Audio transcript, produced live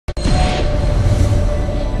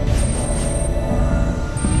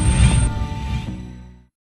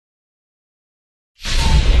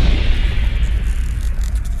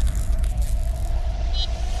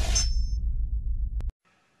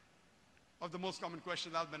most common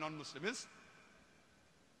question asked by non-Muslim is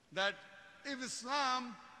that if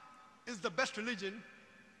Islam is the best religion,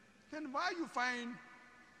 then why you find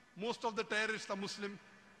most of the terrorists are Muslim,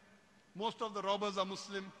 most of the robbers are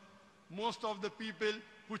Muslim, most of the people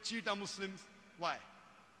who cheat are Muslims? Why?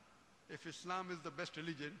 If Islam is the best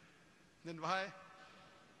religion, then why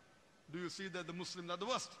do you see that the Muslims are the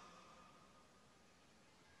worst?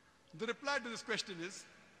 The reply to this question is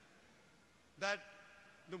that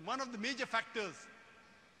one of the major factors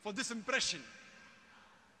for this impression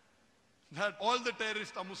that all the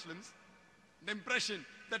terrorists are Muslims, the impression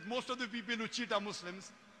that most of the people who cheat are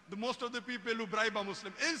Muslims, most of the people who bribe are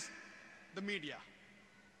Muslim, is the media.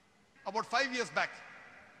 About 5 years back,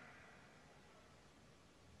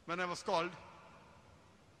 when I was called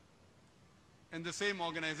in the same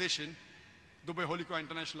organization, Dubai Holy Quran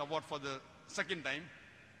International Award, for the second time,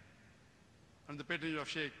 under the patronage of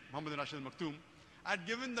Sheikh Muhammad Rashid Maktoum, I had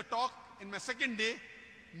given the talk in my second day,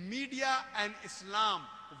 Media and Islam,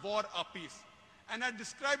 War or Peace. And I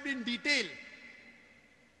described in detail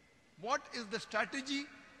what is the strategy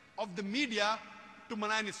of the media to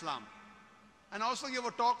malign Islam. And I also gave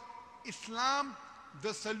a talk, Islam,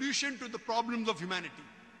 the solution to the problems of humanity.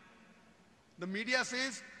 The media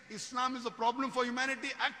says Islam is a problem for humanity.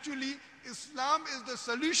 Actually, Islam is the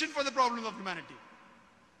solution for the problems of humanity.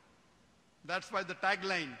 That's why the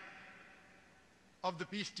tagline of the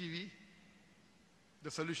Peace TV,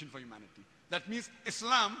 the solution for humanity. That means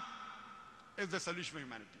Islam is the solution for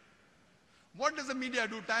humanity. What does the media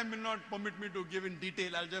do? Time will not permit me to give in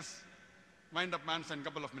detail. I'll just wind up my answer in a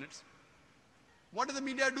couple of minutes. What does the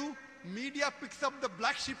media do? Media picks up the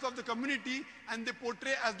black sheep of the community and they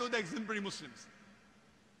portray as though they're exemplary Muslims.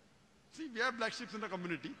 See, we have black sheep in the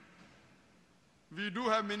community. We do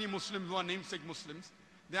have many Muslims who are namesake Muslims.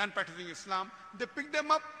 They aren't practicing Islam. They pick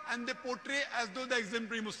them up and they portray as though they're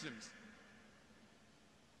exemplary Muslims.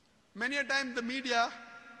 Many a time the media,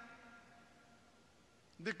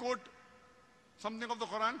 they quote something of the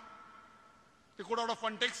Quran, they quote out of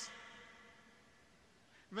context.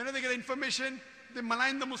 Whenever they get information, they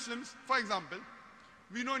malign the Muslims. For example,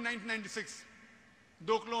 we know in 1996,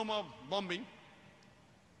 the Oklahoma bombing,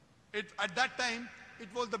 at that time, it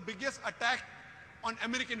was the biggest attack on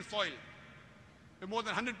American soil. More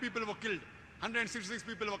than 100 people were killed, 166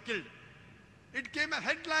 people were killed. It came as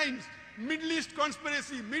headlines, Middle East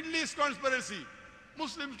conspiracy, Middle East conspiracy,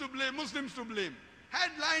 Muslims to blame, Muslims to blame.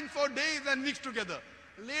 Headlines for days and weeks together.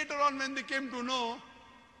 Later on, when they came to know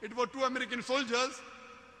it were 2 American soldiers,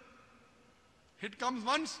 it comes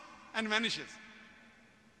once and vanishes.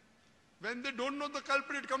 When they don't know the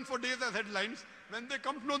culprit, it comes for days as headlines. When they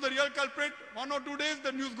come to know the real culprit, 1 or 2 days,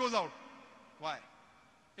 the news goes out. Why?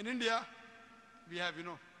 In India, we have,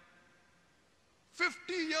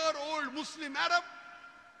 50-year-old Muslim Arab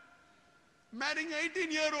marrying an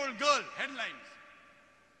 18-year-old girl, headlines.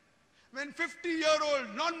 When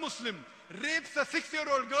 50-year-old non-Muslim rapes a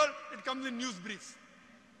 6-year-old girl, it comes in news briefs.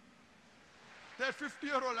 That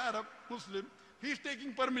 50-year-old Arab Muslim, he's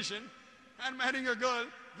taking permission and marrying a girl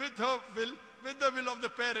with her will, with the will of the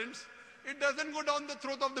parents. It doesn't go down the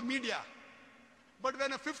throat of the media. But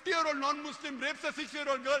when a 50-year-old non-Muslim rapes a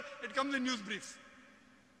 6-year-old girl, it comes in news briefs.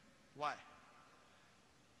 Why?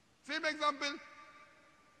 Same example,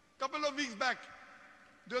 couple of weeks back,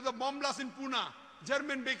 there was a bomb blast in Pune,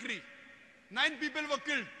 German bakery. 9 people were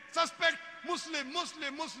killed. Suspect, Muslim,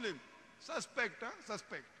 Muslim, Muslim. Suspect,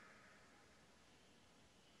 Suspect.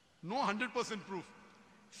 No 100% proof.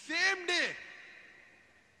 Same day,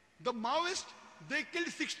 the Maoists, they killed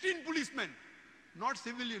 16 policemen. Not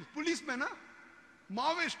civilians, policemen,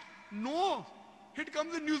 Maoist, no. It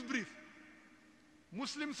comes in news brief.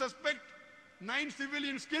 Muslim suspect, 9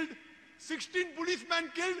 civilians killed, 16 policemen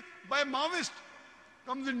killed by Maoist,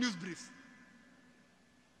 comes in news briefs.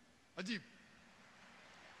 Ajib.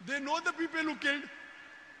 They know the people who killed,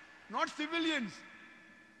 not civilians.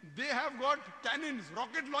 They have got cannons,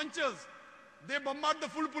 rocket launchers. They bombard the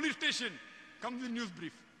full police station, comes in news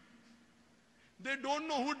brief. They don't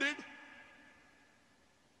know who did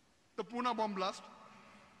the Pune bomb blast.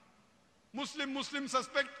 Muslim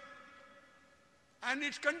suspect. And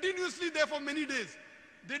it's continuously there for many days.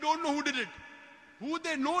 They don't know who did it. Who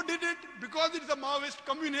they know did it because it's a Maoist,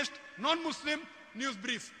 communist, non-Muslim, news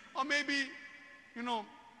brief. Or maybe,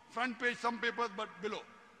 front page, some papers, but below.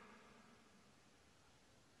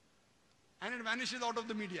 And it vanishes out of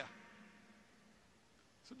the media.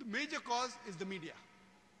 So the major cause is the media.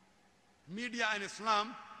 Media and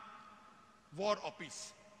Islam, war or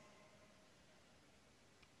peace.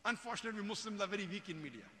 Unfortunately, Muslims are very weak in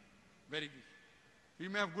media. Very weak. We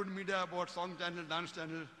may have good media about song channel, dance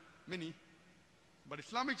channel, many. But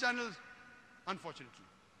Islamic channels, Unfortunately.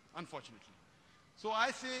 Unfortunately. So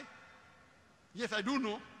I say, yes, I do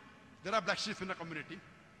know there are black sheep in the community,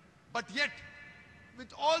 but yet,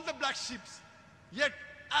 with all the black sheep, yet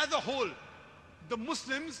as a whole, the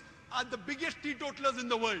Muslims are the biggest teetotalers in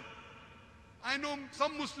the world. I know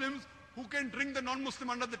some Muslims who can drink the non-Muslim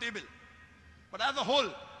under the table. But as a whole,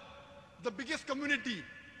 the biggest community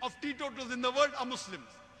of teetotalers in the world are Muslims.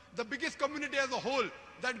 The biggest community as a whole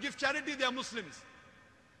that gives charity, they are Muslims.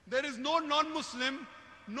 There is no non-Muslim,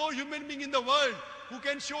 no human being in the world who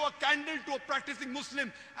can show a candle to a practicing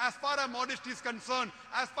Muslim as far as modesty is concerned,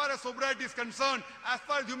 as far as sobriety is concerned, as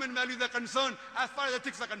far as human values are concerned, as far as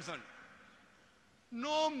ethics are concerned.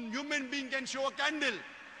 No human being can show a candle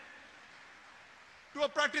to a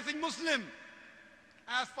practicing Muslim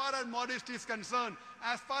as far as modesty is concerned,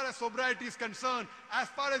 as far as sobriety is concerned, as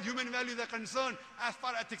far as human values are concerned, as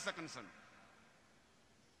far as ethics are concerned.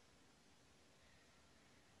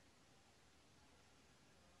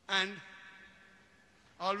 And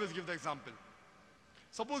I always give the example.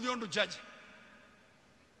 Suppose you want to judge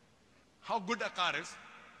how good a car is,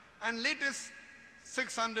 and latest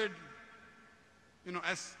 600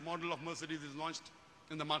 S model of Mercedes is launched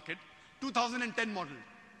in the market, 2010 model.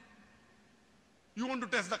 You want to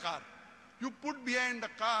test the car. You put behind the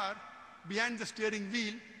car, behind the steering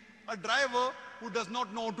wheel, a driver who does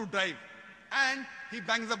not know how to drive, and he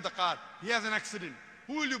bangs up the car. He has an accident.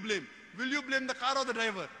 Who will you blame? Will you blame the car or the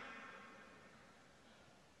driver?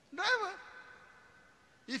 Driver.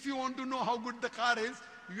 If you want to know how good the car is,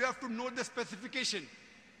 you have to know the specification.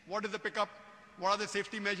 What is the pickup? What are the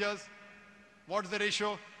safety measures? What is the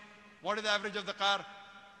ratio? What is the average of the car?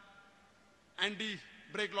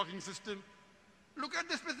 Anti-brake locking system. Look at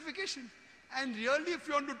the specification. And really, if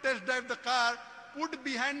you want to test drive the car, put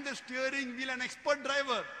behind the steering wheel an expert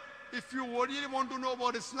driver. If you really want to know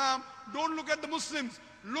about Islam, don't look at the Muslims.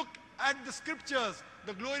 Look at the scriptures,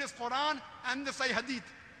 the glorious Quran and the Sahih Hadith.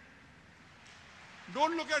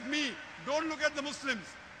 Don't look at me. Don't look at the Muslims.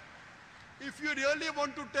 If you really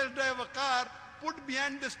want to test drive a car, put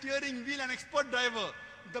behind the steering wheel an expert driver.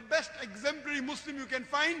 The best exemplary Muslim you can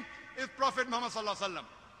find is Prophet Muhammad Sallallahu Alaihi Wasallam.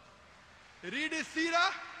 Read his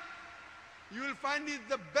seerah, you will find he's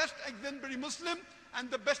the best exemplary Muslim and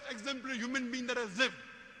the best exemplary human being that has lived.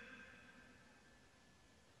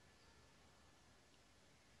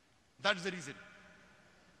 That's the reason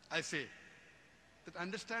I say that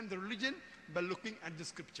understand the religion by looking at the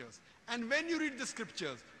scriptures. And when you read the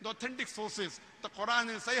scriptures, the authentic sources, the Quran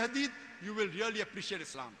and Sahih Hadith, you will really appreciate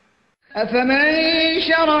Islam. أفمن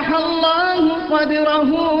شرح الله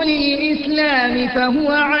صدره للإسلام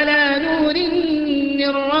فهو على نور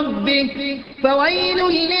من ربه فويل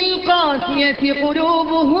للقاسية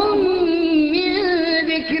قلوبهم